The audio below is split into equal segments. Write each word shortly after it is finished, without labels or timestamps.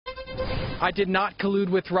I did not collude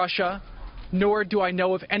with Russia, nor do I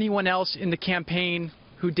know of anyone else in the campaign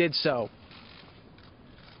who did so.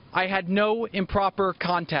 I had no improper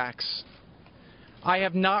contacts. I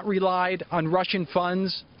have not relied on Russian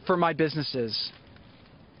funds for my businesses.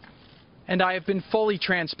 And I have been fully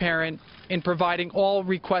transparent in providing all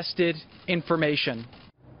requested information.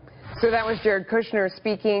 So that was Jared Kushner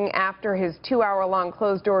speaking after his 2-hour-long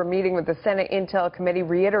closed-door meeting with the Senate Intel Committee,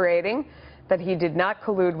 reiterating that he did not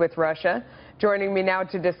collude with Russia. Joining me now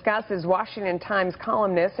to discuss is Washington Times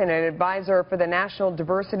columnist and an advisor for the National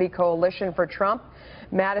Diversity Coalition for Trump,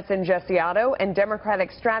 Madison Gesiotto, and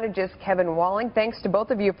Democratic strategist Kevin Walling. Thanks to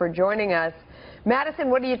both of you for joining us. Madison,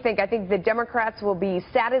 what do you think? I think the Democrats will be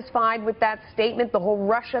satisfied with that statement. The whole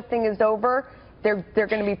Russia thing is over. They're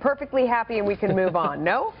going to be perfectly happy and we can move on,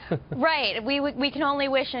 no? Right. We can only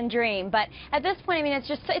wish and dream. But at this point, I mean,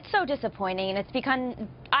 it's so disappointing, and it's become,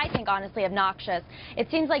 I think, honestly, obnoxious. It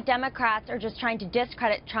seems like Democrats are just trying to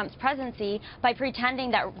discredit Trump's presidency by pretending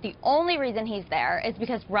that the only reason he's there is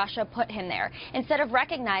because Russia put him there, instead of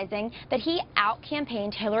recognizing that he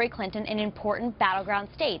out-campaigned Hillary Clinton in important battleground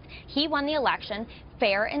states. He won the election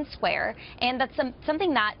fair and square, and that's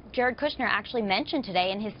something that Jared Kushner actually mentioned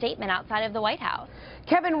today in his statement outside of the White House.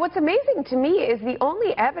 Kevin, what's amazing to me is the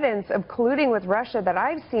only evidence of colluding with Russia that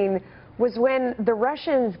I've seen was when the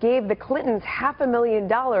Russians gave the Clintons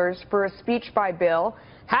 $500,000 for a speech by Bill.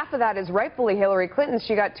 Half of that is rightfully Hillary Clinton's.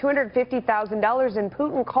 She got $250,000, and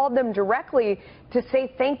Putin called them directly to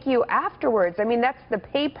say thank you afterwards. I mean, that's the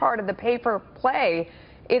pay part of the pay for play.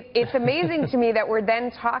 It's amazing to me that we're then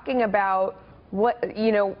talking about what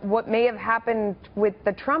may have happened with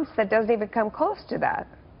the Trumps that doesn't even come close to that.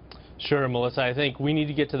 Sure, Melissa. I think we need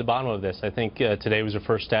to get to the bottom of this. I think today was the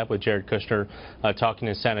first step with Jared Kushner talking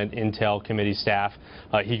to Senate Intel Committee staff.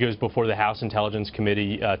 He goes before the House Intelligence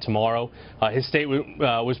Committee tomorrow. His statement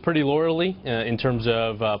was pretty lawyerly in terms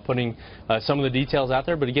of putting some of the details out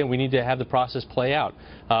there. But again, we need to have the process play out.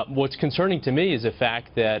 What's concerning to me is the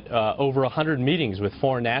fact that over 100 meetings with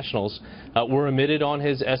foreign nationals were omitted on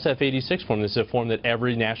his SF-86 form. This is a form that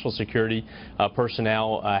every national security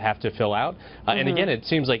personnel have to fill out. And again, it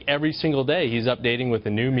seems like every single day he's updating with a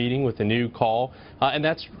new meeting, with a new call, and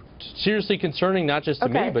that's seriously concerning, not just to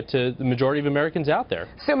me, but to the majority of Americans out there.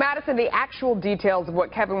 So, Madison, the actual details of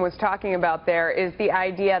what Kevin was talking about there is the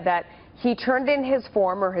idea that he turned in his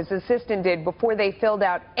form, or his assistant did, before they filled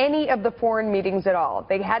out any of the foreign meetings at all.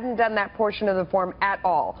 They hadn't done that portion of the form at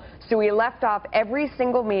all. So he left off every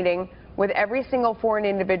single meeting with every single foreign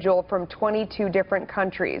individual from 22 different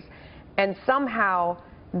countries. And somehow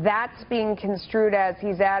that's being construed as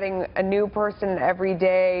he's adding a new person every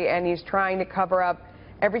day, and he's trying to cover up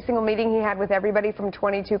every single meeting he had with everybody from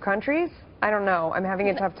 22 countries? I don't know. I'm having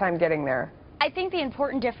a tough time getting there. I think the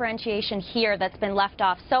important differentiation here that's been left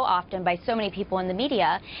off so often by so many people in the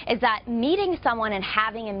media is that meeting someone and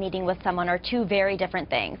having a meeting with someone are two very different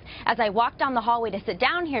things. As I walked down the hallway to sit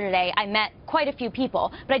down here today, I met quite a few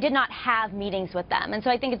people, but I did not have meetings with them. And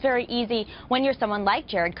so I think it's very easy when you're someone like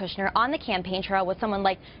Jared Kushner on the campaign trail with someone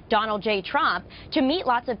like Donald J. Trump to meet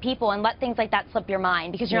lots of people and let things like that slip your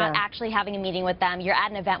mind because you're not actually having a meeting with them. You're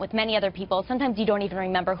at an event with many other people. Sometimes you don't even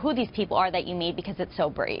remember who these people are that you meet because it's so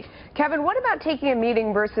brief. Kevin, what about taking a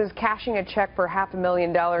meeting versus cashing a check for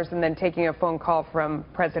 $500,000 and then taking a phone call from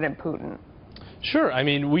President Putin? Sure. I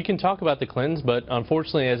mean, we can talk about the Clintons, but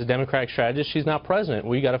unfortunately, as a Democratic strategist, she's not president.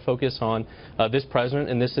 We got to focus on this president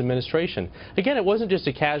and this administration. Again, it wasn't just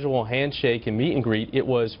a casual handshake and meet and greet. It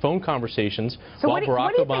was phone conversations while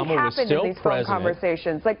Barack Obama was still president. Phone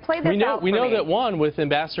conversations? Like, play this out for me. We know that one with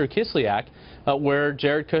Ambassador Kislyak, where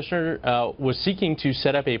Jared Kushner was seeking to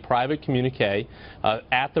set up a private communique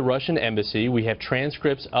at the Russian embassy. We have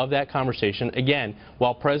transcripts of that conversation, again,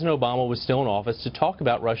 while President Obama was still in office, to talk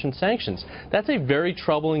about Russian sanctions. That's a very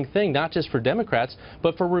troubling thing, not just for Democrats,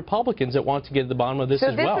 but for Republicans that want to get to the bottom of this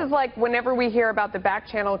as well. So this is like whenever we hear about the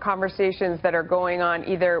back-channel conversations that are going on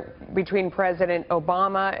either between President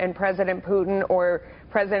Obama and President Putin, or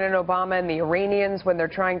President Obama and the Iranians when they're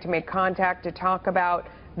trying to make contact to talk about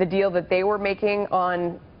the deal that they were making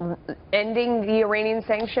on ending the Iranian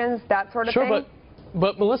sanctions, that sort of thing?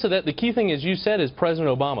 But Melissa, the key thing, as you said, is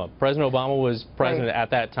President Obama. President Obama was president at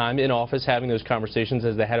that time, in office, having those conversations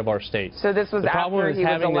as the head of our state. So this was after he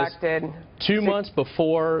was elected. 2 months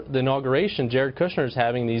before the inauguration, Jared Kushner is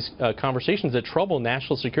having these conversations that trouble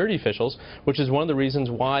national security officials, which is one of the reasons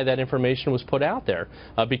why that information was put out there,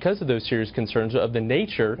 because of those serious concerns of the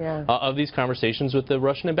nature of these conversations with the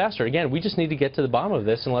Russian ambassador. Again, we just need to get to the bottom of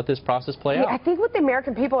this and let this process play out. I think what the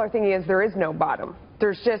American people are thinking is there is no bottom.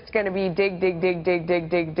 There's just going to be dig, dig, dig, dig, dig,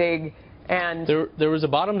 dig, dig, And there was a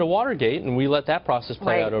bottom to Watergate, and we let that process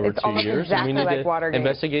play out over it's 2 years. Exactly and we need like to Watergate.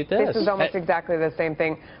 investigate this. This is almost exactly the same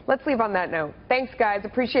thing. Let's leave on that note. Thanks, guys.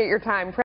 Appreciate your time.